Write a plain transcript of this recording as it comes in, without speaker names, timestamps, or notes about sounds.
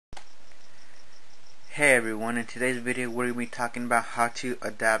Hey everyone, in today's video we're going to be talking about how to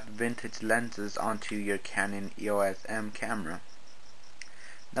adapt vintage lenses onto your Canon EOS M camera.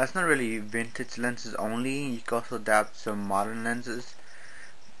 Now it's not really vintage lenses only, you can also adapt some modern lenses.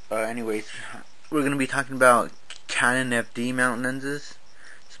 Anyways, we're going to be talking about Canon FD mount lenses.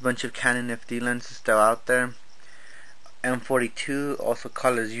 There's a bunch of Canon FD lenses still out there. M42, also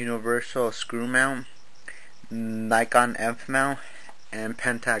called as universal screw mount, Nikon F mount, and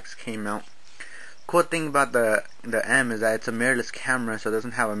Pentax K mount. Cool thing about the M is that it's a mirrorless camera, so it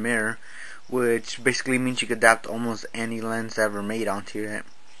doesn't have a mirror, which basically means you can adapt almost any lens ever made onto it.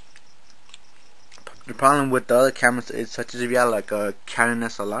 The problem with the other cameras is, such as if you have like a Canon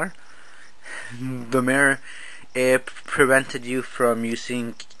SLR, the mirror, it prevented you from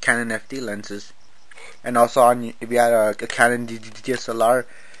using Canon FD lenses, and also if you had a Canon DSLR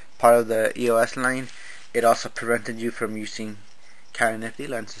part of the EOS line, it also prevented you from using Canon FD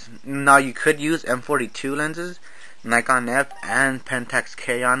lenses. Now you could use M42 lenses, Nikon F and Pentax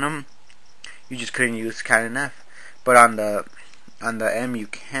K on them. You just couldn't use Canon F, but on the M you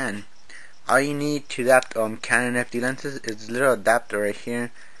can. All you need to adapt Canon FD lenses is this little adapter right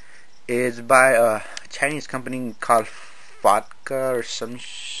here. It's by a Chinese company called Vodka or something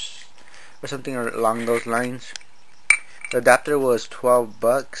along those lines. The adapter was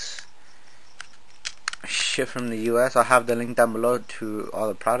 $12. Shipped from the US. I'll have the link down below to all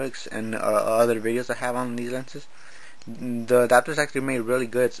the products and other videos I have on these lenses. The adapter is actually made really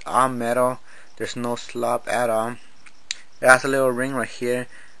good. It's all metal. There's no slop at all. It has a little ring right here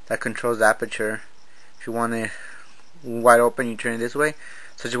that controls the aperture. If you want it wide open, you turn it this way,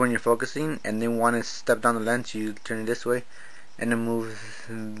 such as when you're focusing, and then want to step down the lens, you turn it this way, and then move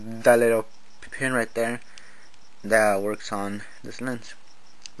that little pin right there that works on this lens.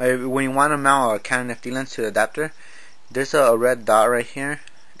 When you want to mount a Canon FD lens to the adapter, there's a red dot right here,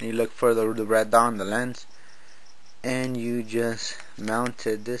 and you look for the red dot on the lens, and you just mount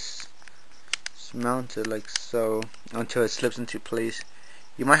it. Mount it like so until it slips into place.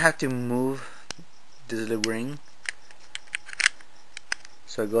 You might have to move this little ring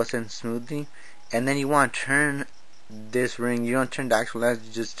so it goes in smoothly, and then you want to turn this ring. You don't turn the actual lens,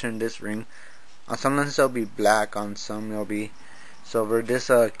 you just turn this ring. On some lenses it'll be black, on some it'll be silver. This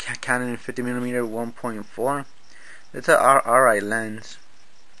Canon 50mm 1.4. It's an alright lens,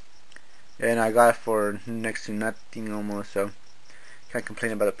 and I got it for next to nothing almost, so can't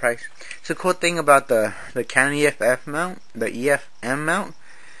complain about the price. So cool thing about the Canon EF-M mount, the EF-M mount,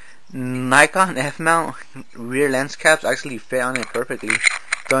 Nikon F mount rear lens caps actually fit on it perfectly.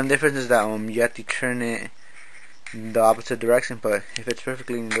 The only difference is that you have to turn it the opposite direction, but it fits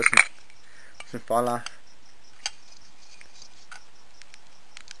perfectly and doesn't fall off.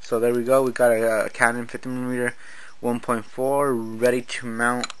 So there we go, we got a Canon 50mm 1.4 ready to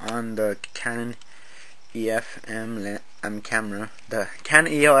mount on the Canon EF-M camera, the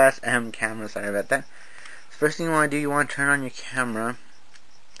Canon EOS M camera, sorry about that. First thing you want to do, you want to turn on your camera,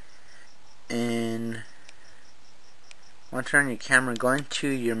 and go into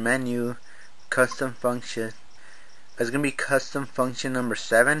your menu, custom function. It's going to be custom function number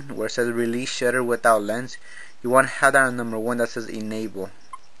 7, where it says release shutter without lens. You want to have that on number 1 that says enable.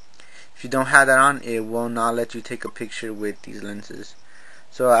 If you don't have that on, it will not let you take a picture with these lenses.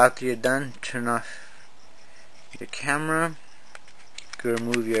 So after you're done, turn off your camera. You can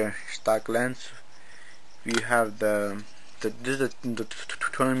remove your stock lens. If you have the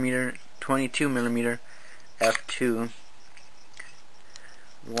 22mm f2,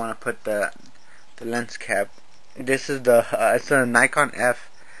 you want to put the lens cap. This is it's a Nikon F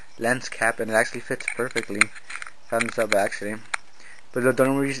lens cap, and it actually fits perfectly. Found this out by accident. But the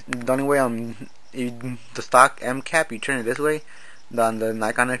only way the stock M cap, you turn it this way. On the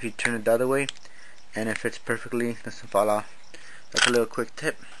Nikon F, you turn it the other way, and it fits perfectly, doesn't fall off. That's a little quick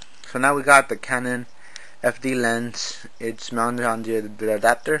tip. So now we got the Canon FD lens. It's mounted on the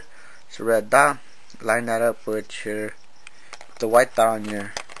adapter. It's a red dot. Line that up with the white dot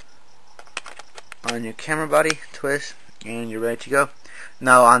on your camera body. Twist, and you're ready to go.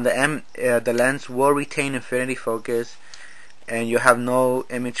 Now on the M, the lens will retain infinity focus, and you have no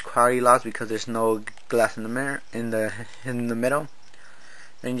image quality loss because there's no glass in the mirror in the middle.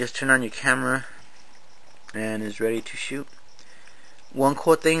 Then you just turn on your camera, and it's ready to shoot. One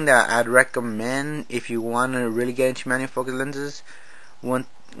cool thing that I'd recommend if you want to really get into manual focus lenses, one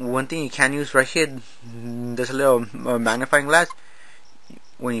thing you can use right here, there's a little magnifying glass.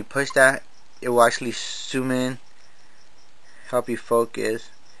 When you push that, it will actually zoom in, help you focus.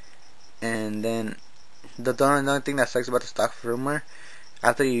 And then the only thing that sucks about the stock firmware,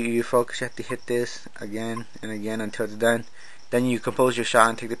 after you focus, you have to hit this again and again until it's done. Then you compose your shot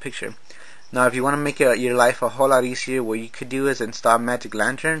and take the picture. Now if you want to make your life a whole lot easier, what you could do is install Magic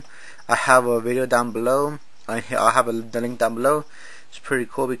Lantern. I have a video down below. I'll have the link down below. It's pretty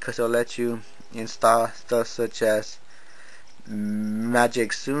cool because it'll let you install stuff such as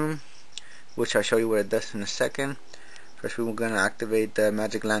Magic Zoom, which I'll show you what it does in a second. First we're going to activate the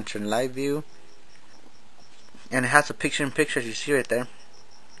Magic Lantern Live View, and it has a picture-in-picture as you see right there,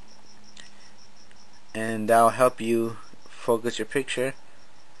 and that'll help you focus your picture,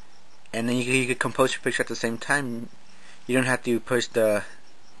 and then you can compose your picture at the same time. You don't have to push the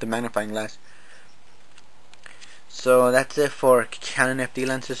magnifying glass. So that's it for Canon FD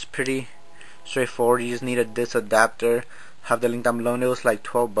lenses. Pretty straightforward. You just need this adapter. Have the link down below. It was like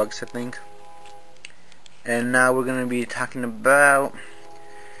 12 bucks I think. And now we're gonna be talking about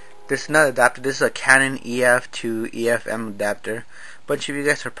this another adapter. This is a Canon EF to EF-M adapter. A bunch of you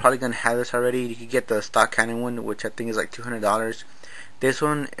guys are probably gonna have this already. You can get the stock Canon one, which I think is like $200. This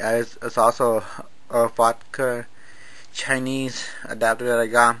one is also a vodka Chinese adapter that I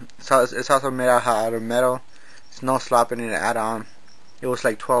got. So it's also made out of metal. It's no slop in it at all. It was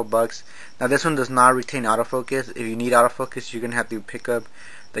like 12 bucks. Now this one does not retain autofocus. If you need autofocus, you're gonna have to pick up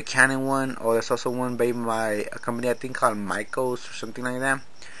the Canon one, or there's also one made by a company I think called Mycos or something like that.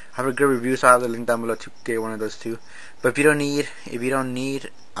 I have a good review, so I'll have the link down below to get one of those too. But if you don't need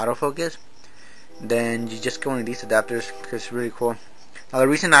autofocus, then you just go into these adapters because it's really cool. Now the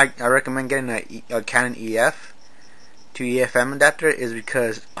reason I recommend getting a Canon EF to EF-M adapter is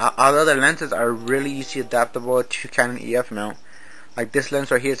because all other lenses are really easy adaptable to Canon EF mount. Like this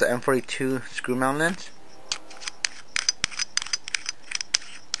lens right here is an M42 screw mount lens.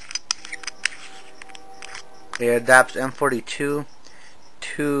 It adapts M42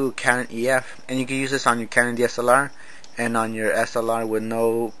 to Canon EF, and you can use this on your Canon DSLR and on your SLR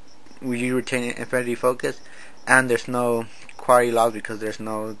with you retain infinity focus, and there's no quality loss because there's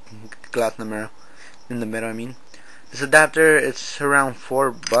no glass in the middle. I mean, this adapter, it's around 4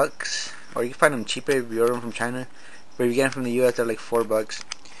 bucks, or you can find them cheaper if you order them from China. But if you get them from the US, they're like 4 bucks.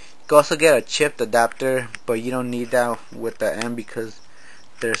 You can also get a chipped adapter, but you don't need that with the M because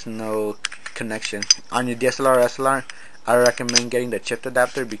there's no connection. On your DSLR or SLR, I recommend getting the chipped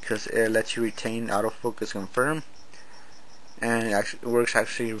adapter because it lets you retain autofocus confirm, and it works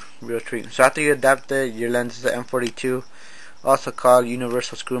actually real treat. So after you adapt your lens is the M42, also called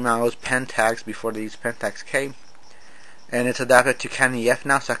universal screw mount. It was Pentax before they used Pentax K, and it's adapted to Canon EF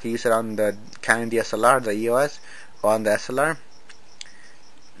now, so I can use it on the Canon DSLR, the EOS, or on the SLR.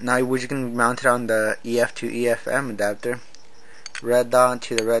 Now we can mount it on the EF to EF-M adapter. Red dot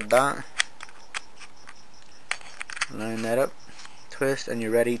to the red dot. Line that up, twist, and you're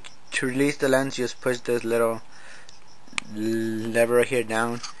ready to release the lens. Just push this little lever right here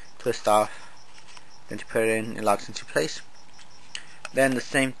down, twist off, then to put it in, it locks into place. Then the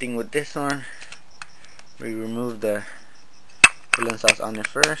same thing with this one. We remove the lens that's on it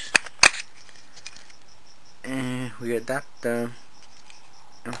first, and we adapt the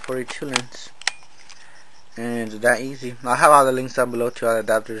M42 lens, and it's that easy. I'll have all the links down below to all the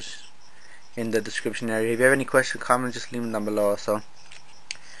adapters in the description area. If you have any questions, comments, just leave them down below. So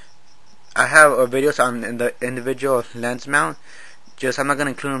I have videos on the individual lens mount. I'm not gonna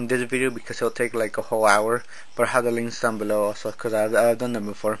include them in this video because it'll take like a whole hour, but I have the links down below also because I've done them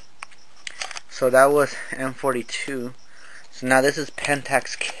before. So that was M42. So now this is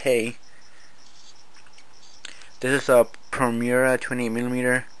Pentax K. This is a Promura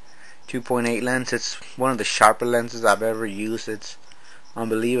 28mm 2.8 lens. It's one of the sharper lenses I've ever used. It's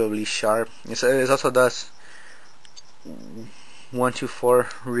unbelievably sharp. It also does 1:4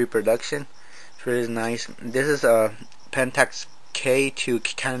 reproduction. It's really nice. This is a Pentax K to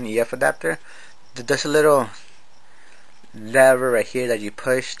Canon EF adapter. There's a little lever right here that you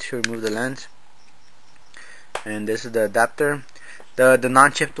push to remove the lens, and this is the adapter. The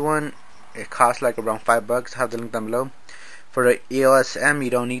non-chipped one, it costs like around 5 bucks. I have the link down below. For the EOS M, you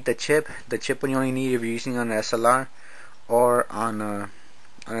don't need the chip. The chip one you only need if you're using on an SLR or on a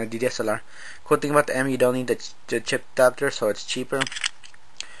DSLR. Cool thing about the M, you don't need the chip adapter, so it's cheaper.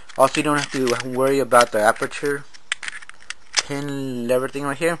 Also, you don't have to worry about the aperture pin lever thing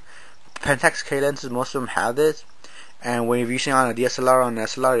right here. Pentax K lenses, most of them have this, and when you're using on a DSLR or on an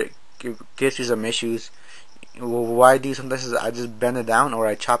SLR, it gives you some issues. What I do sometimes is I just bend it down or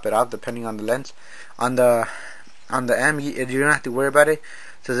I chop it off depending on the lens. On the M, you don't have to worry about it.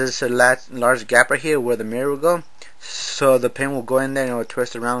 So there's a large gap right here where the mirror will go, so the pin will go in there and it will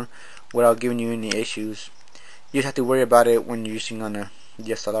twist around without giving you any issues. You just have to worry about it when you're using on a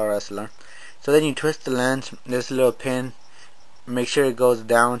DSLR or SLR. So then you twist the lens. There's a little pin. Make sure it goes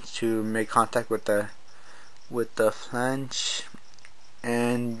down to make contact with the flange,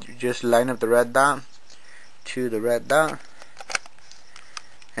 and you just line up the red dot to the red dot,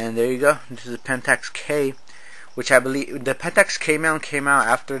 and there you go. This is a Pentax K, which I believe the Pentax K mount came out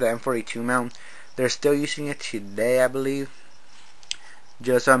after the M42 mount. They're still using it today, I believe.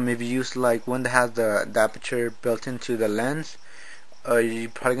 Just if you use like one that has the aperture built into the lens, you're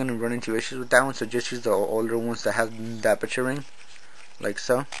probably gonna run into issues with that one. So just use the older ones that have the aperture ring, like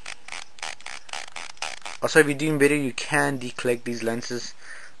so. Also, if you're doing video, you can declick these lenses,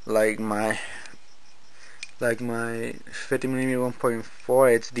 like my 50mm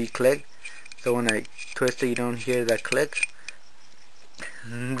 1.4. It's declicked, so when I twist it, you don't hear that click.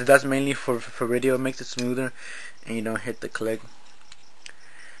 That's mainly for video. It makes it smoother, and you don't hit the click.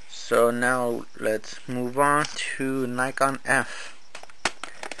 So now let's move on to Nikon F.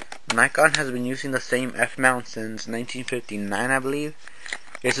 Nikon has been using the same F mount since 1959, I believe.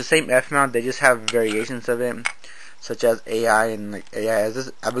 It's the same F mount, they just have variations of it, such as AI and like AI.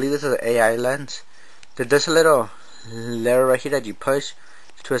 I believe this is an AI lens. There's a little lever right here that you push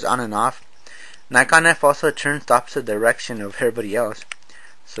to twist on and off. Nikon F also turns the opposite direction of everybody else,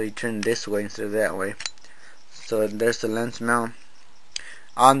 so you turn this way instead of that way. So there's the lens mount.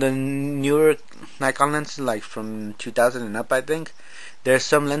 On the newer Nikon lenses, like from 2000 and up, I think, there's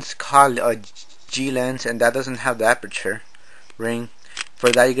some lens called a G lens, and that doesn't have the aperture ring. For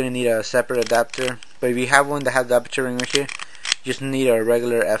that, you're gonna need a separate adapter. But if you have one that has the aperture ring right here, you just need a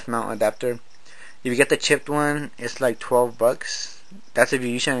regular F mount adapter. If you get the chipped one, it's like $12. That's if you're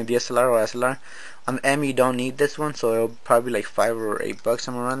using a DSLR or SLR. On the M, you don't need this one, so it'll probably be like $5 or $8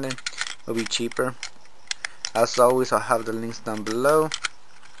 somewhere around there. It'll be cheaper. As always, I'll have the links down below.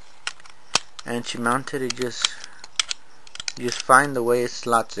 And to mount it, you just find the way it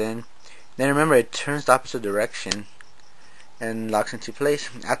slots in. Then remember, it turns the opposite direction and locks into place.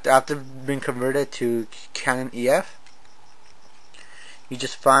 After being converted to Canon EF, you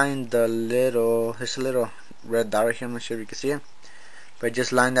just find there's a little red dot right here. I'm not sure if you can see it, but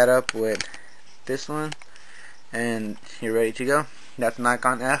just line that up with this one, and you're ready to go. That's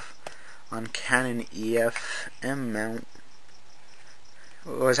Nikon F on Canon EF-M mount.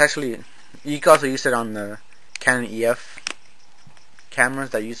 Well, it's actually, you can also use it on the Canon EF cameras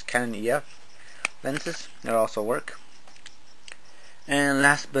that use Canon EF lenses. It'll also work. And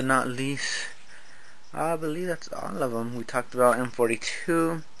last but not least, I believe that's all of them. We talked about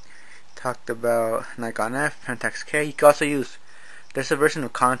M42, talked about Nikon F, Pentax K. You can also use, there's a version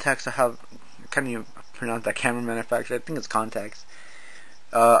of Contax. I can't even pronounce that camera manufacturer. I think it's Contax.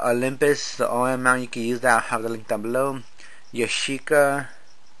 Olympus, the OEM mount, you can use that. I'll have the link down below. Yashica,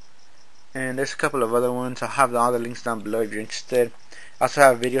 and there's a couple of other ones. I'll have all the links down below if you're interested. I also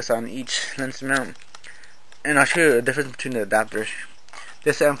have videos on each lens mount, and I'll show you the difference between the adapters.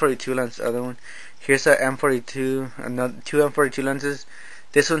 This is M42 lens, the other one. Here's a M42, another two M42 lenses.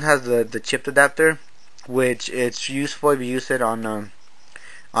 This one has the chipped adapter, which it's useful if you use it on a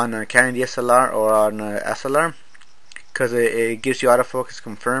Canon DSLR or on a SLR, because it gives you autofocus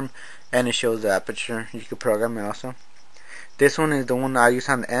confirm, and it shows the aperture. You can program it also. This one is the one I use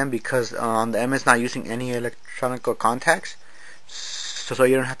on the M, because on the M it's not using any electronic contacts, so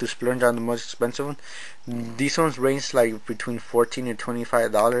you don't have to splurge on the most expensive one. These ones range like between $14 and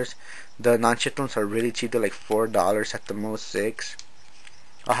 $25. The non-chipped ones are really cheap. They're like $4 at the most, $6.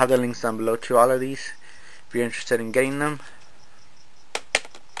 I'll have the links down below to all of these if you're interested in getting them.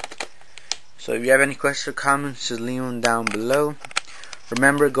 So if you have any questions or comments, just leave them down below.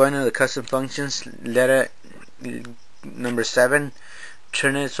 Remember, going to the custom functions, letter number 7,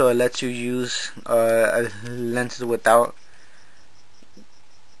 turn it so it lets you use lenses without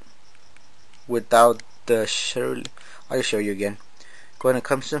the shutter. I'll just show you again. Go into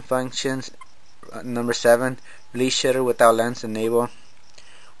custom functions, number 7, release shutter without lens, enable.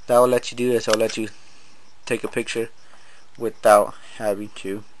 That will let you do this. I'll let you take a picture without having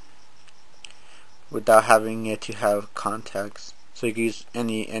it to have contacts. So you can use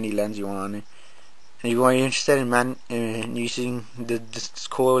any lens you want on it. And if you're interested in using this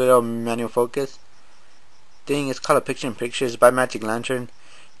cool little manual focus thing, it's called a picture-in-picture. It's by Magic Lantern.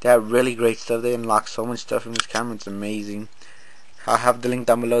 They have really great stuff. They unlock so much stuff from this camera. It's amazing. I'll have the link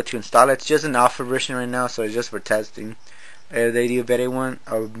down below to install it. It's just an alpha version right now, so it's just for testing. If they do a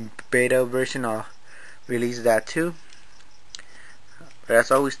beta version, I'll release that too. But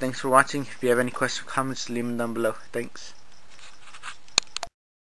as always, thanks for watching. If you have any questions or comments, leave them down below. Thanks.